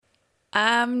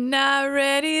I'm not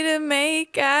ready to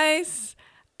make ice.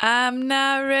 I'm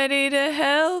not ready to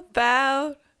help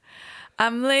out.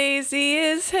 I'm lazy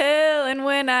as hell, and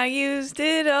when I used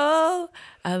it all,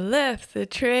 I left the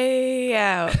tray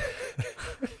out.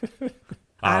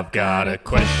 I've got a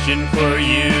question for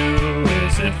you.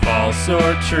 Is it false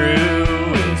or true?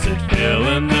 Is it fill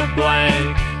in the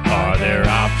blank? Are there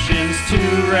options to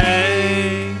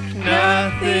rank?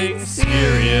 Nothing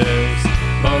serious,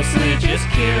 mostly just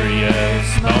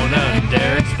curious. Mona and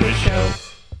Derek's Quiz Show.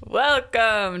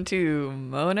 Welcome to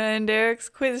Mona and Derek's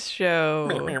Quiz Show.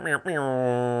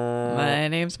 My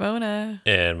name's Mona.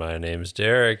 And my name's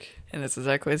Derek. And this is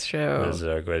our quiz show. This is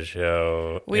our quiz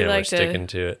show. We and like we're sticking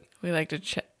to it. We like to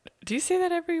chat. Do you say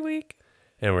that every week?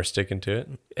 And we're sticking to it?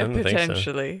 I don't think so.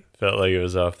 Potentially. Felt like it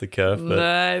was off the cuff, but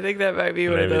No, I think that might be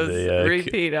one of maybe those the,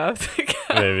 repeat off the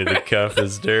cuff. maybe the cuff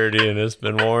is dirty and it's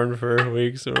been worn for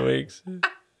weeks and weeks.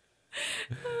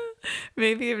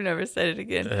 Maybe you've never said it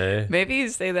again. Hey. Maybe you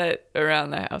say that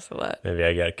around the house a lot. Maybe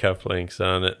I got cufflinks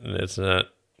on it and it's not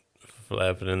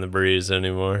flapping in the breeze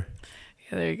anymore.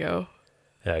 Yeah, there you go.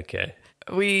 Okay.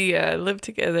 We live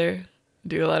together,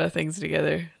 do a lot of things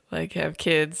together, like have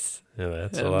kids. Yeah,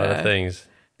 that's And, a lot of things.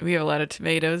 We have a lot of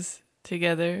tomatoes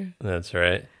together. That's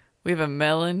right. We have a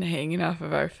melon hanging off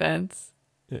of our fence.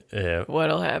 Yeah.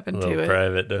 What'll A happen to little it?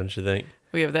 private, don't you think?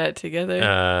 We have that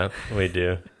together. We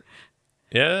do.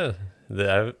 Yeah.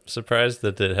 I'm surprised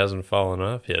that it hasn't fallen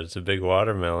off yet. It's a big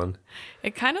watermelon.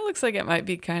 It kind of looks like it might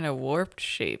be kind of warped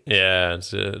shaped. Yeah, it's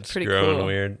Pretty growing cool.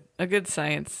 weird. A good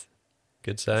science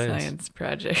Good science.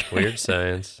 project. Weird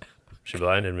science. She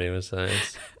blinded me with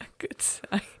science. Good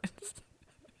science.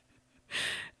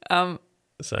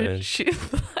 Science. She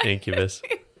Incubus.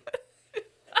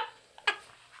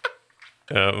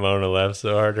 Mona laughed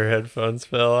so hard her headphones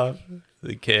fell off.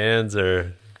 The cans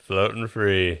are floating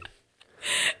free.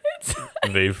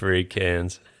 Be free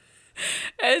cans.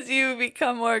 As you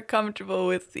become more comfortable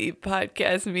with the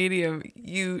podcast medium,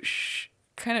 you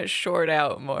kind of short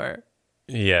out more.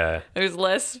 Yeah. There's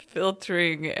less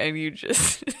filtering, and you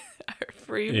just are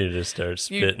free. You just start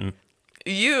spitting.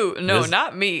 No,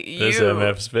 not me. This You.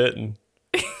 MF spitting.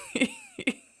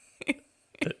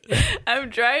 I'm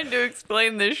trying to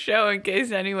explain this show in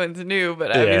case anyone's new,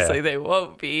 but obviously they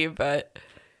won't be. But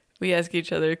we ask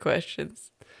each other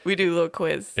questions. We do a little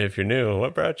quiz. If you're new,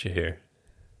 what brought you here?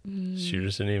 Shoot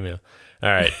us an email. All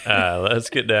right, let's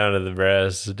get down to the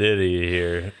brass ditty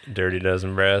here. Dirty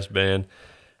Dozen Brass Band.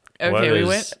 Okay,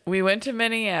 we went to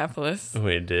Minneapolis,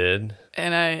 We did.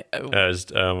 and I I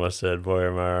almost said, boy,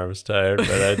 are my arms tired, but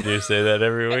I do say that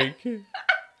every week.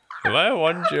 Am I a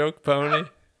one-joke pony?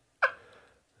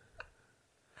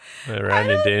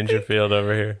 Rodney Dangerfield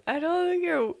over here. I don't think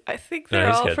you're. I think No, they're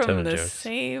he's all got a ton from of the jokes.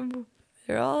 same.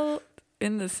 They're all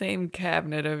in the same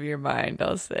cabinet of your mind.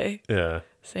 I'll say Yeah.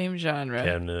 same genre.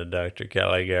 Cabinet of Dr.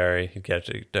 Caligari. You got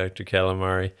Dr.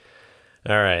 Calamari.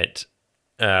 All right.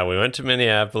 We went to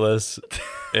Minneapolis,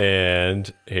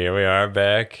 and here we are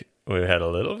back. We had a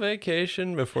little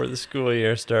vacation before the school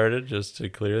year started, just to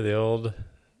clear the old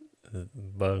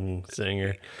bung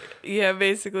singer. Yeah,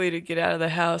 basically to get out of the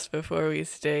house before we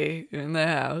stay in the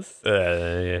house.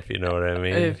 If you know what I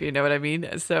mean. If you know what I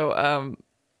mean. So,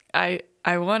 I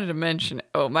wanted to mention.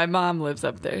 Oh, my mom lives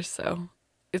up there, so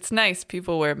it's nice.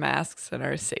 People wear masks and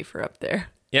are safer up there.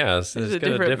 Yeah, There's it's a got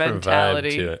a different different mentality.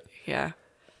 vibe to it. Yeah.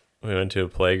 We went to a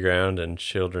playground, and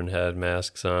children had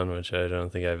masks on, which I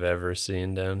don't think I've ever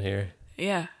seen down here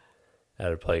Yeah.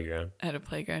 at a playground. At a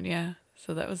playground. Yeah.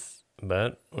 So that was.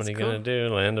 But what That's are you cool. going to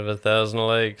do? Land of 1,000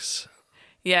 lakes.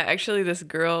 Yeah, actually, this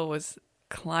girl was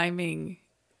climbing.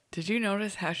 Did you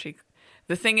notice how she?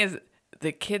 The thing is,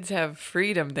 the kids have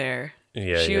freedom there.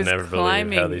 Yeah, She you was never believe how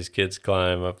climbing- these kids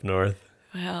climb up north.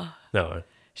 Well, No.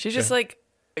 she just like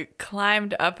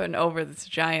climbed up and over this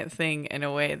giant thing in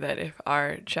a way that if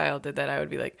our child did that, I would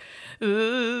be like,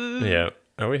 ooh. Yeah.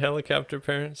 Are we helicopter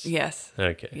parents? Yes.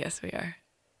 Okay. Yes, we are.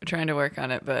 We're trying to work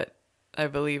on it, but I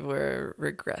believe we're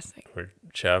regressing. We're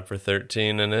chopper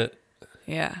 13 in it.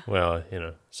 Yeah. Well,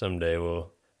 someday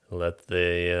we'll let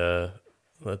the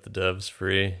doves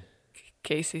free.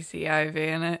 KCCI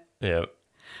van it. Yep.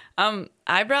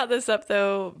 I brought this up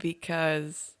though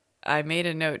because I made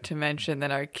a note to mention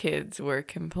that our kids were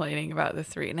complaining about the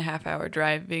 3.5 hour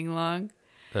drive being long.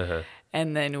 Uh-huh.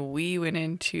 And then we went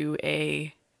into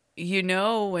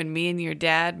when me and your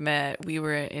dad met, we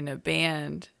were in a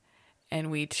band and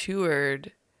we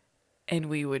toured and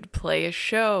we would play a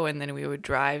show and then we would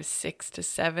drive 6 to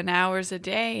 7 hours a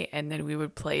day and then we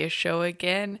would play a show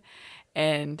again.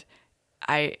 And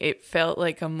it felt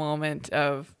like a moment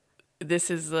of,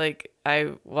 this is like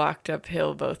I walked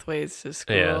uphill both ways to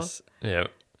school. Yes. Yeah.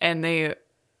 And they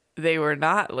were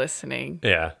not listening.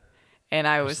 Yeah. And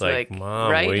I was like,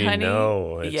 Mom, right, we honey?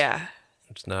 know Yeah.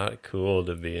 it's not cool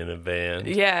to be in a band.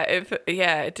 Yeah,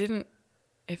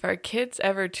 if our kids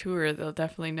ever tour, they'll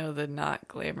definitely know the not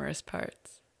glamorous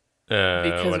parts.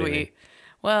 Because what do you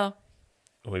mean?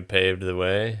 We paved the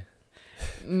way.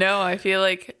 No, I feel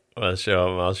like, I'll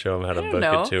show them how to book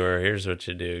a tour. Here's what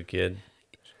you do, kid.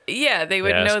 yeah, they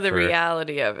would know the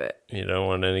reality of it. You don't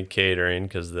want any catering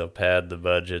because they'll pad the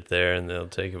budget there and they'll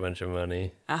take a bunch of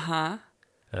money.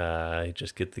 You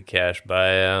just get the cash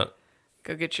buyout.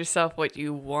 Go get yourself what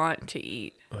you want to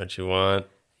eat. What you want.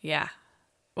 Yeah.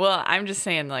 Well, I'm just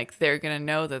saying, like, they're going to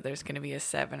know that there's going to be a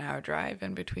 7-hour drive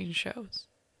in between shows.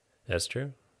 That's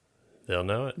true. They'll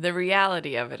know it. The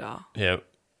reality of it all. Yep.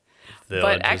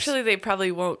 But actually, they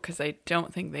probably won't because I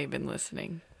don't think they've been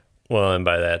listening. Well, and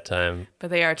by that time...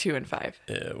 But they are 2 and 5.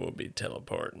 Yeah, we'll be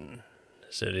teleporting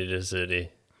city to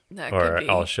city. That could be.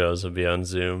 All shows will be on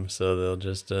Zoom, so they'll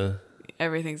just...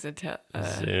 Everything's a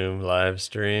Zoom live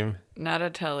stream. Not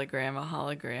a telegram, a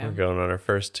hologram. We're going on our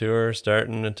first tour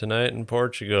starting tonight in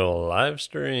Portugal. Live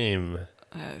stream.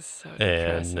 That is so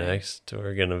depressing. And next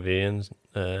we're going to be in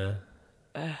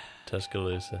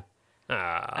Tuscaloosa.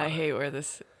 I hate where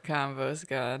this convo's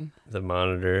gone. The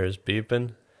monitor is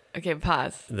beeping. Okay,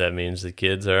 pause. That means the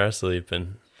kids are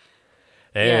sleeping.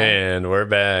 And we're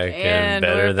back. And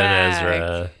better than back.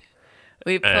 Ezra.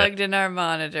 We plugged in our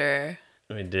monitor.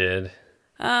 We did.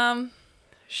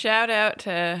 Shout out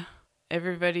to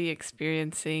everybody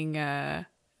experiencing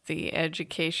the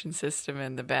education system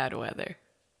and the bad weather.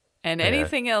 And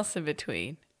anything else in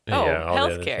between. All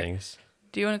healthcare.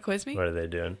 Do you want to quiz me? What are they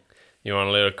doing? You want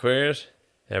a little quiz?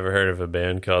 Ever heard of a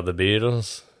band called the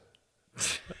Beatles?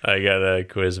 I got a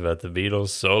quiz about the Beatles'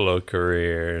 solo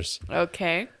careers.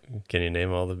 Okay. Can you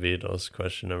name all the Beatles?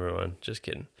 Question number 1. Just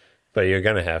kidding. But you're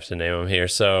going to have to name them here.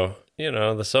 So,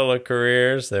 the solo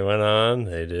careers, they went on.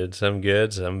 They did some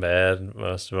good, some bad.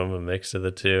 Most of them a mix of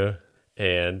the two.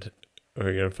 And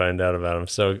we're going to find out about them.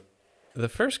 So the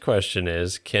first question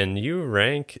is, can you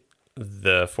rank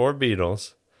the 4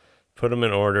 Beatles, put them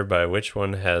in order by which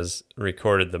one has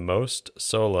recorded the most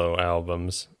solo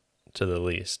albums to the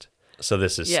least? So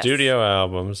this is studio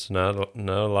albums, no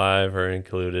live are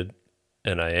included.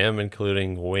 And I am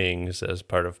including Wings as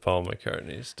part of Paul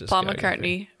McCartney's discography. Paul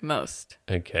McCartney, most.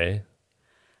 Okay.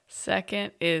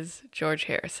 Second is George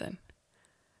Harrison.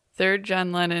 Third,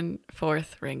 John Lennon.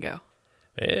 Fourth, Ringo.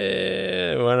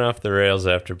 It went off the rails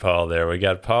after Paul there. We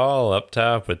got Paul up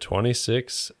top with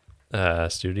 26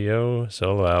 studio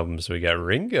solo albums. We got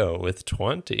Ringo with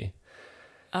 20.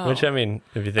 Oh. Which, I mean,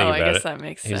 if you think about it, I guess that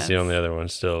makes sense. He's the only other one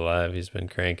still alive. He's been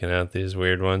cranking out these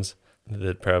weird ones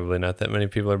that probably not that many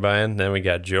people are buying. Then we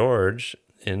got George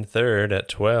in third at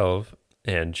 12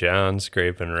 and John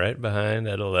scraping right behind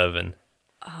at 11.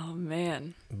 Oh,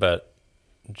 man. But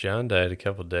John died a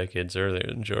couple decades earlier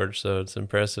than George, so it's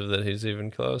impressive that he's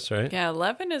even close, right? Yeah,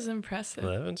 11 is impressive.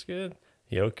 11's good.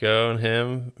 Yoko and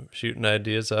him shooting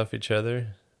ideas off each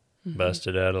other. Mm-hmm.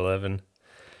 Busted out 11.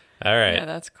 All right. Yeah,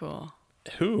 that's cool.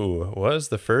 Who was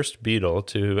the first Beatle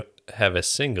to have a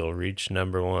single reach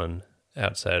number 1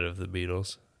 outside of the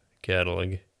Beatles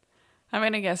catalog? I'm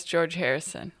going to guess George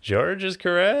Harrison. George is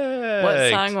correct.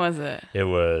 What song was it? It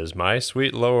was My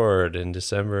Sweet Lord in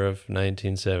December of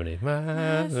 1970.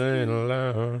 My Sweet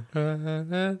Lord.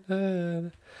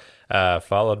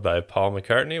 Followed by Paul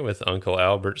McCartney with Uncle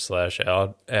Albert /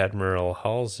 Admiral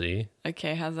Halsey.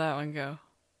 Okay, how's that one go?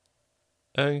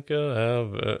 Uncle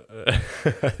Albert.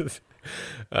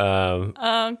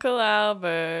 Uncle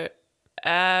Albert,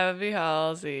 Abby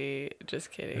Halsey. Just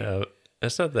kidding.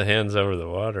 That's not the Hands Over the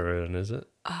Water one, is it?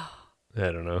 Oh. I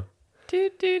don't know. Do,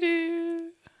 do, do.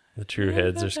 The true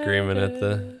heads are screaming at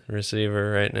the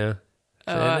receiver right now.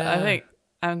 I'm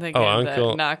thinking of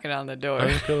that knocking on the door.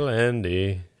 Uncle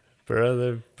Andy,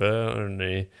 Brother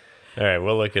Barney. All right,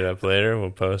 we'll look it up later.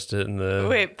 We'll post it in the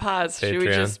Wait, pause. Patreon. Should we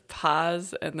just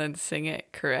pause and then sing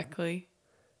it correctly?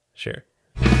 Sure.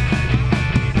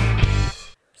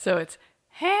 So it's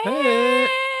hands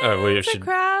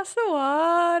across the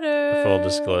water. Full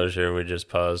disclosure, we just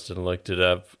paused and looked it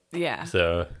up. Yeah.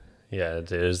 So, yeah,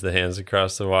 it is the Hands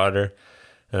Across the Water.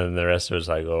 And the rest of it's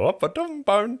like, it's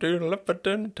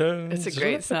a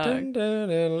great song.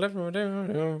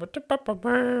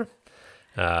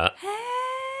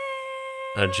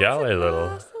 A jolly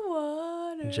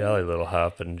little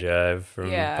hop and jive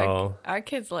from Paul. Our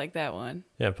kids like that one.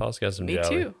 Yeah, Paul's got some Me jolly.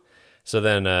 too. So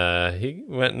then he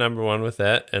went number 1 with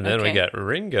that. And then we got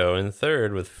Ringo in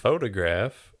third with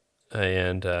Photograph.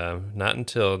 And not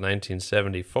until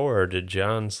 1974 did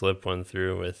John slip one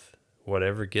through with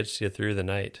Whatever Gets You Through the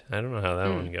Night. I don't know how that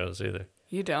one goes either.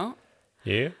 You don't?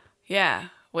 You? Yeah.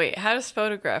 Wait, how does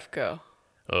Photograph go?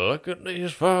 Look at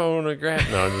these photographs.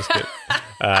 No, I'm just kidding.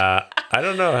 I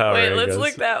don't know how Wait, it let's goes.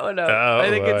 look that one up. Oh, I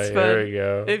think it's fun. here we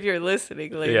go. If you're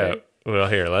listening later. Yeah. Well,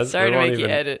 here, let's. Sorry we to won't make you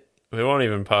even- edit. We won't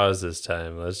even pause this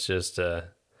time. Let's just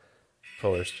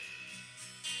pull her.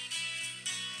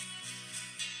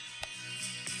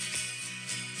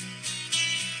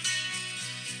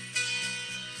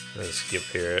 Let's skip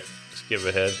here. Skip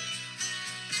ahead.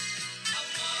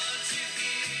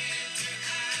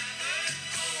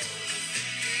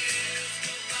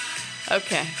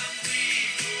 Okay.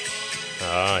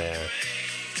 Oh yeah.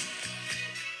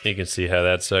 You can see how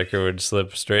that sucker would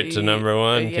slip straight to number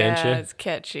one, can't you? Yeah, it's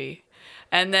catchy.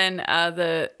 And then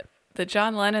the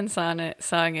John Lennon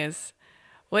song is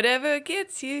 "Whatever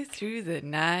Gets You Through the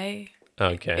Night,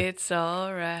 Okay. It's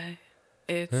All Right,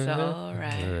 It's All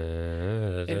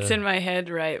Right." It's in my head,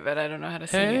 right, but I don't know how to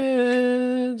sing it.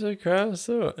 Hands across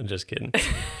the. Just kidding.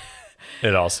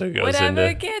 It also goes Whatever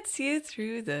into. gets you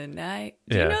through the night.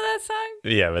 Do Yeah. you know that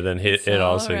song? Yeah, but then It's it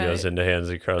also all goes right. into Hands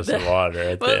Across the Water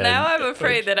at the Well, end. now I'm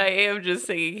afraid that I am just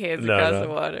singing Hands No, Across no. the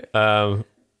Water.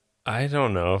 I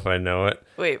don't know if I know it.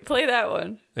 Wait, play that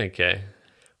one. Okay.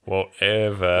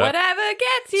 Whatever. Whatever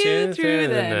gets you through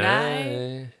the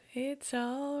night, it's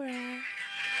all right.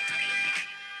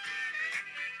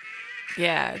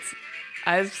 Yeah,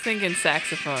 I was thinking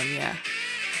saxophone, yeah.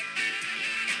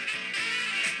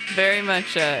 Very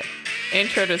much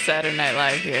intro to Saturday Night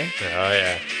Live here. Oh,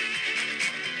 yeah.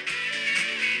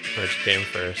 Which came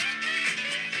first?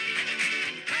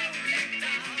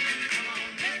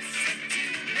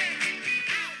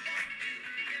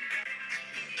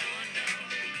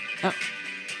 Oh,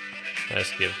 I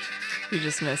skipped. you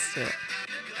just missed it.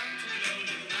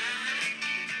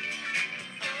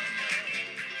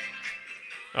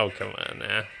 Oh, come on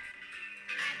now.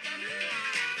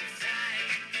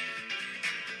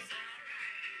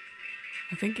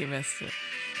 I think you missed it.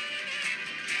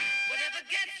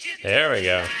 There we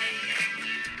go.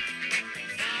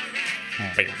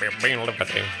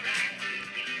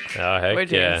 Oh, heck We're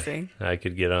yeah. dancing. I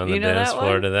could get on the You know dance that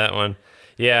floor one? to that one.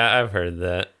 Yeah, I've heard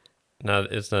that.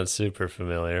 It's not super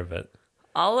familiar, but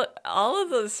All of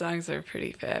those songs are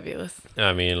pretty fabulous.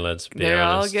 I mean, let's be They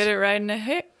all honest. get it right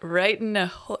in a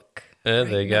hook.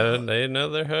 They got it. They know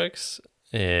their hooks,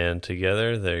 and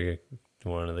together they're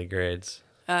one of the grades.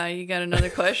 You got another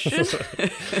question?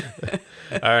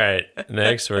 All right,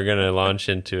 next we're gonna launch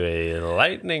into a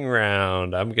lightning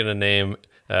round. I'm gonna name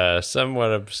some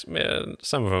of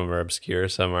them are obscure,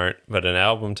 some aren't, but an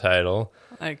album title,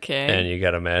 Okay. and you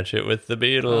got to match it with the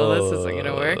Beatles. Oh, this isn't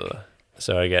gonna work.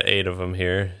 So I got 8 of them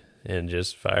here, and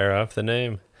just fire off the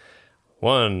name.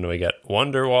 1, we got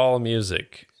Wonderwall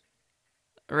Music.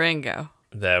 Ringo.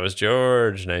 That was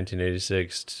George,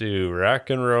 1986. 2, Rock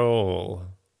and Roll.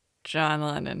 John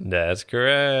Lennon. That's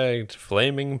correct.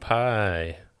 Flaming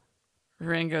Pie.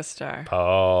 Ringo Starr.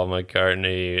 Paul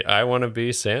McCartney. I Want to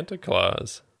Be Santa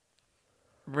Claus.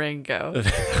 Ringo.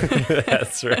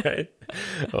 That's right.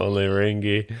 Only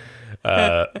Ringy.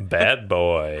 Bad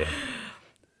Boy.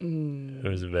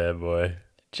 Who's a bad boy?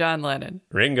 John Lennon.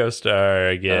 Ringo Starr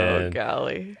Oh, again.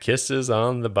 golly. Kisses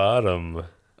on the Bottom.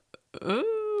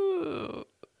 Ooh.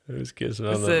 Who's kissing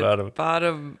on Is the it bottom?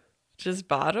 bottom? Just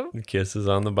bottom? Kisses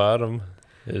on the Bottom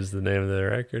is the name of the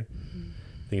record.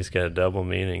 I think it's got a double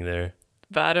meaning there.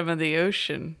 Bottom of the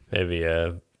ocean. Maybe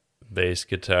a bass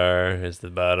guitar is the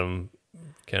bottom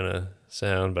kind of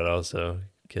sound, but also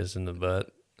kissing the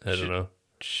butt. I don't know.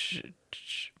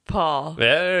 Paul.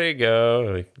 There you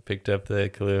go. We picked up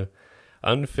that clue.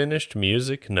 Unfinished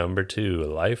Music number 2,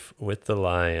 Life with the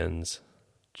Lions.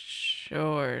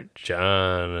 George.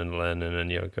 John and Lennon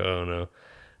and Yoko Ono.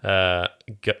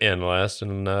 And last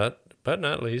and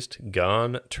not least,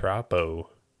 Gone Troppo.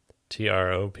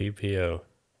 Troppo.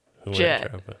 Who went Jet.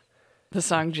 Troppo? The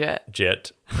song Jet.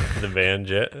 Jet. The band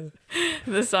Jet.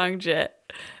 The song Jet.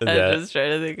 That- I'm just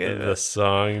trying to think of The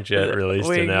song Jet The released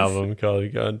Wings. an album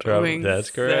called Gone Troppo. Wings That's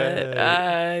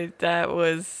correct. that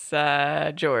was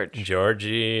George.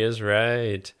 Georgie is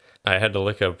right. I had to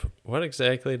look up what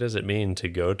exactly does it mean to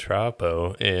go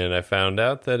troppo, and I found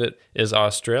out that it is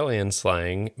Australian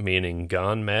slang meaning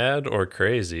gone mad or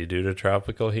crazy due to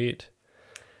tropical heat.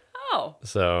 Oh.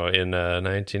 So in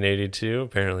 1982,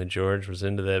 apparently George was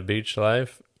into that beach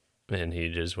life, and he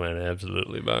just went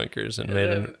absolutely bonkers and made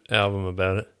an album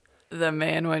about it. The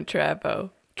man went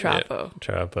Trapo. Yeah,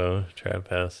 Troppo, Trap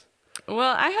House.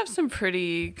 Well, I have some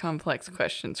pretty complex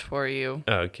questions for you.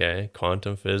 Okay,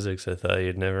 quantum physics. I thought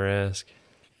you'd never ask.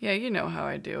 Yeah, you know how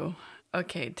I do.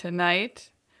 Okay, tonight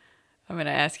I'm going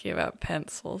to ask you about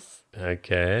pencils.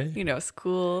 Okay. You know,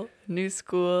 school, new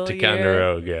school year.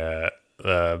 Ticonderoga,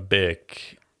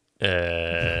 Bic.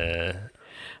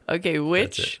 Okay,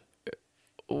 which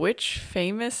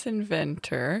famous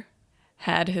inventor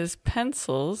had his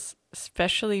pencils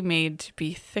specially made to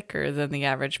be thicker than the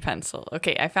average pencil?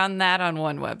 Okay, I found that on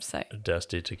one website.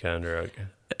 Dusty Ticonderoga.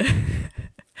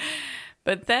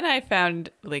 But then I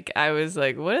found, I was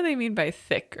like, what do they mean by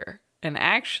thicker? And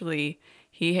actually,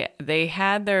 they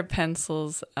had their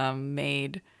pencils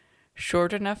made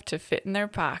short enough to fit in their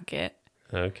pocket.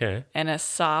 Okay. And a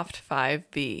soft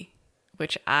 5B,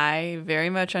 which I very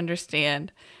much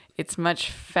understand. It's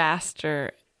much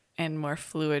faster and more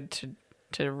fluid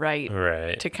to write,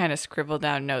 Right. to kind of scribble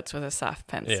down notes with a soft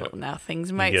pencil. Yeah. Now,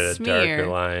 things might you get smear. a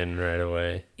darker line right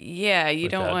away. Yeah, you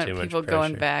don't without want too much people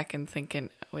going pressure. back and thinking,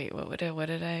 wait, what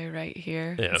did I write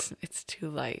here? Yeah. It's too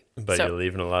light. But So- you're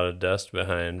leaving a lot of dust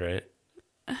behind, right?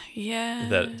 Yeah.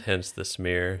 That hence the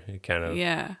smear. It kind of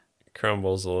Yeah.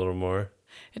 crumbles a little more.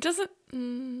 It doesn't.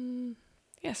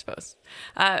 Yeah, I suppose.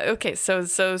 Okay,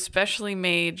 so specially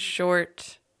made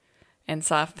short and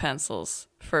soft pencils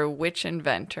for which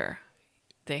inventor?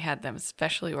 They had them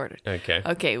specially ordered. Okay.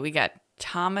 Okay, we got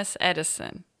Thomas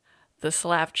Edison, the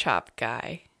slap chop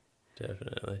guy,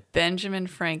 Definitely. Benjamin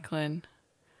Franklin,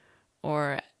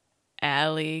 or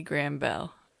Alexander Graham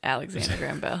Bell.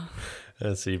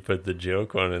 So you put the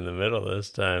joke one in the middle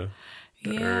this time.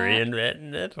 Yeah.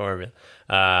 Reinventing that formula.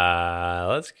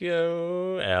 Let's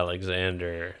go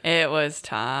Alexander. It was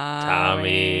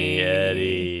Tommy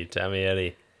Eddy. Tommy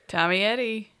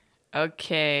Eddy.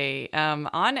 Okay.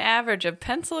 On average, a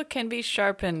pencil can be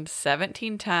sharpened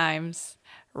 17 times,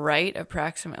 write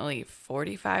approximately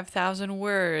 45,000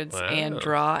 words, Wow. and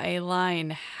draw a line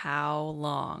how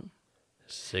long?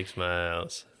 6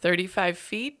 miles. 35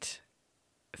 feet,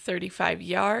 35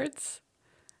 yards,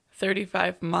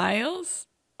 35 miles,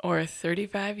 or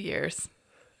 35 years?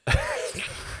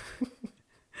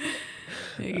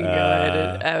 You can go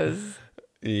ahead. I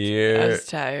was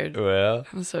tired. Well,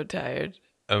 I'm so tired.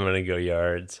 I'm going to go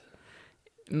yards.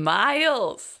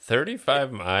 Miles.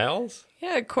 35 miles?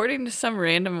 Yeah, according to some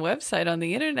random website on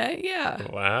the internet, yeah.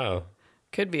 Wow.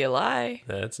 Could be a lie.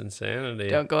 That's insanity.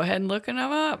 Don't go ahead and looking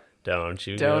them up. Don't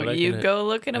you Don't you go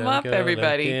looking them up,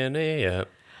 everybody. Yep.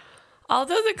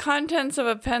 Although the contents of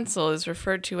a pencil is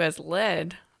referred to as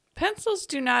lead, pencils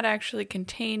do not actually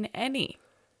contain any.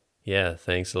 Yeah,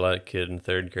 thanks a lot, kid in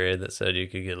 3rd grade that said you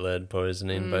could get lead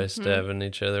poisoning by stabbing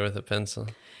each other with a pencil.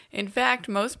 In fact,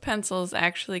 most pencils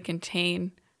actually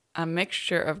contain a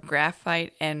mixture of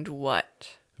graphite and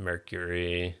what?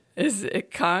 Mercury. Is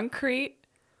it concrete,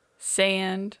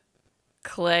 sand,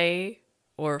 clay,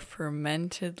 or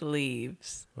fermented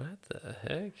leaves? What the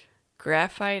heck?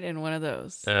 Graphite and one of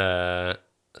those.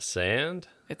 Sand?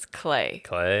 It's clay.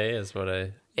 Clay is what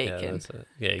I... Aiken.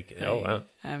 Aiken. Oh, wow.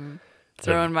 I'm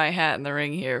throwing my hat in the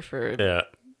ring here for Yeah.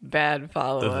 bad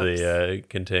follow-ups. It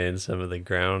contains some of the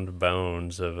ground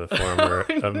bones of a former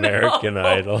American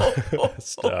Idol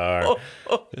star,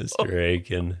 Mr.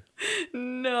 Aiken.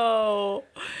 No.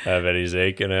 I bet he's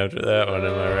aching after that one.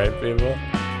 Am I right, people?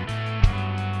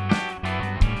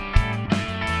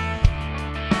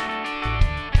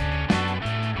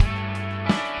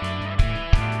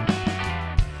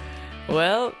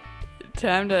 Well,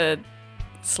 time to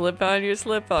slip on your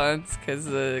slip-ons because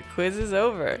the quiz is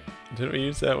over. Didn't we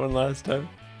use that one last time?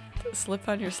 Slip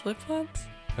on your slip-ons?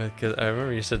 Because I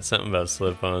remember you said something about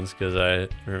slip-ons because I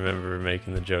remember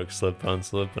making the joke slip-on,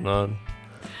 slipping on.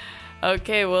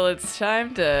 Okay, well, it's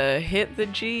time to hit the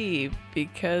G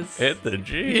because... Hit the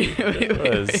G. Wait,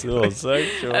 That was a little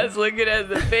sexual. I was looking at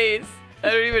the bass. I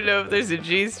don't even know if there's a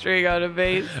G string on a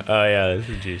bass. Oh, yeah, that's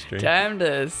a G string. Time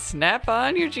to snap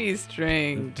on your G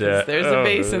string because there's a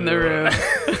bass in the room.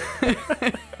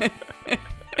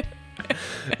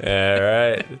 All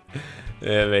right.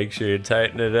 Yeah, make sure you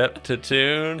tighten it up to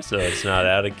tune so it's not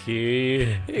out of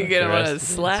key. You're going to want to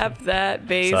slap that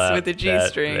bass with the G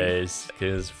string.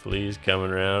 Because Flea's coming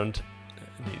around.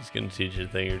 And he's going to teach you a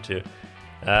thing or two.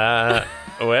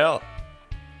 Well,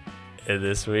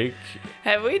 this week...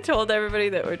 Have we told everybody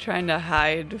that we're trying to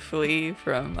hide Flea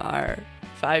from our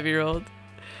 5-year-old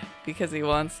because he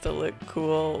wants to look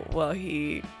cool while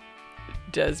he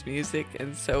does music,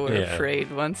 and so we're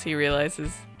afraid once he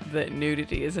realizes that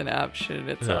nudity is an option,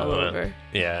 it's all over.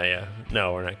 Yeah.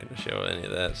 No, we're not going to show any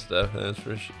of that stuff. That's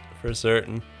for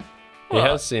certain. Well, he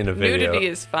has seen a video. Nudity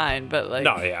is fine, but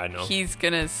No, yeah, I know. he's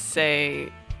going to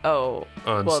say Oh,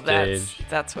 on well, stage.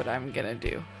 that's what I'm gonna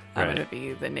do. I'm Right. gonna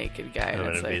be the naked guy. I'm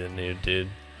and gonna be the nude dude.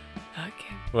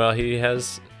 okay. Well,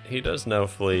 he does know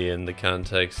Flea in the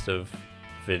context of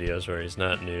videos where he's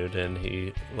not nude, and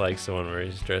he likes the one where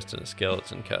he's dressed in a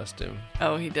skeleton costume.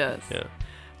 Oh, he does. Yeah,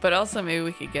 But also maybe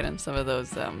we could get him some of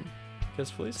those because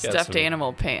Flea's got stuffed some...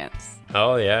 animal pants.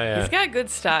 Oh yeah. He's got good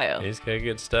style. He's got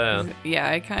good style. Yeah,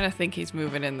 I kind of think he's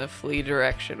moving in the Flea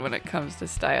direction when it comes to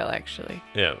style. Actually,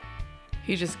 Yeah,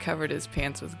 he just covered his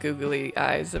pants with googly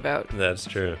eyes about that's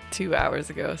true. 2 hours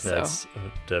ago. So That's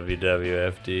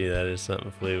WWFD. That is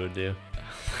something Flea would do.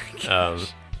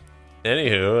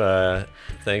 Anywho,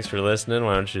 thanks for listening.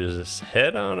 Why don't you just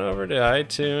head on over to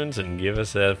iTunes and give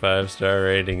us that 5-star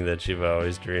rating that you've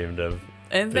always dreamed of.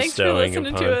 and thanks for bestowing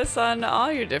listening upon- to us on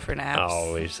all your different apps.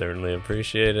 Oh, we certainly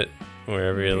appreciate it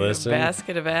wherever you Your listen.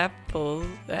 Basket of apples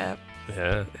app.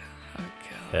 Yeah, Oh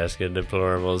god. basket of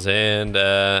deplorables, and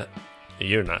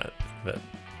you're not, but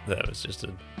that was just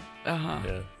a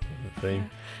thing.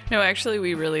 No, actually,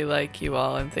 we really like you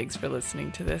all, and thanks for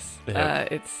listening to this.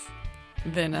 Yep. It's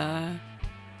been a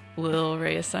little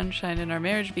ray of sunshine in our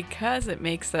marriage because it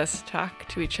makes us talk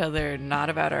to each other, not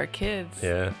about our kids.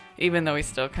 Yeah. Even though we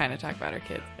still kind of talk about our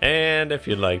kids. And if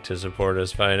you'd like to support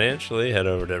us financially, head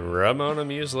over to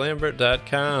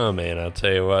RamonaMuseLambert.com. And I'll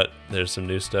tell you what, there's some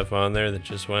new stuff on there that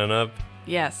just went up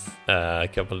Yes. a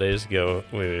couple days ago.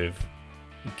 We've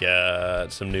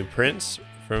got some new prints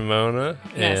from Mona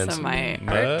Yes, and of my some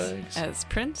art mugs. as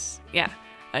Prince. Yeah.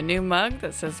 A new mug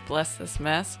that says "Bless this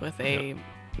mess" with a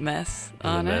mess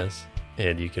on And a it. mess.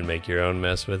 And you can make your own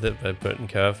mess with it by putting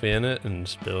coffee in it and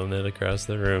spilling it across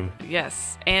the room.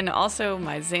 Yes. And also,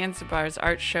 my Zanzibar's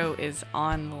art show is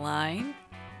online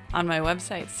on my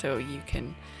website, so you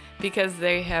can, because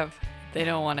they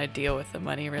don't want to deal with the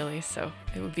money really, so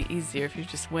it would be easier if you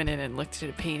just went in and looked at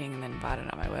a painting and then bought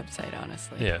it on my website,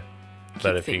 honestly. Yeah. Keep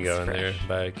But if you things go in fresh. there,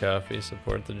 buy a coffee,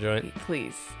 support the joint.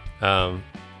 Please.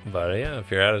 But yeah,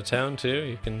 if you're out of town too,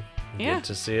 you can Yeah. get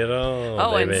to see it all.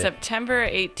 Oh, baby. and September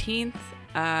 18th,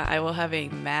 I will have a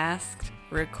masked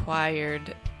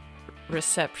required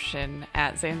reception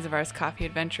at Zanzibar's Coffee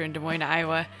Adventure in Des Moines,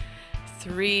 Iowa,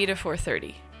 3 to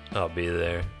 4:30. I'll be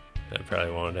there. I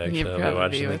probably won't actually. You'd I'll be probably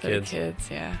watching be the with kids. the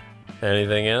kids, yeah.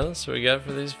 Anything else we got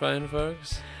for these fine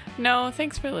folks? No,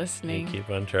 thanks for You listening. keep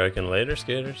on trucking later,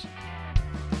 skaters.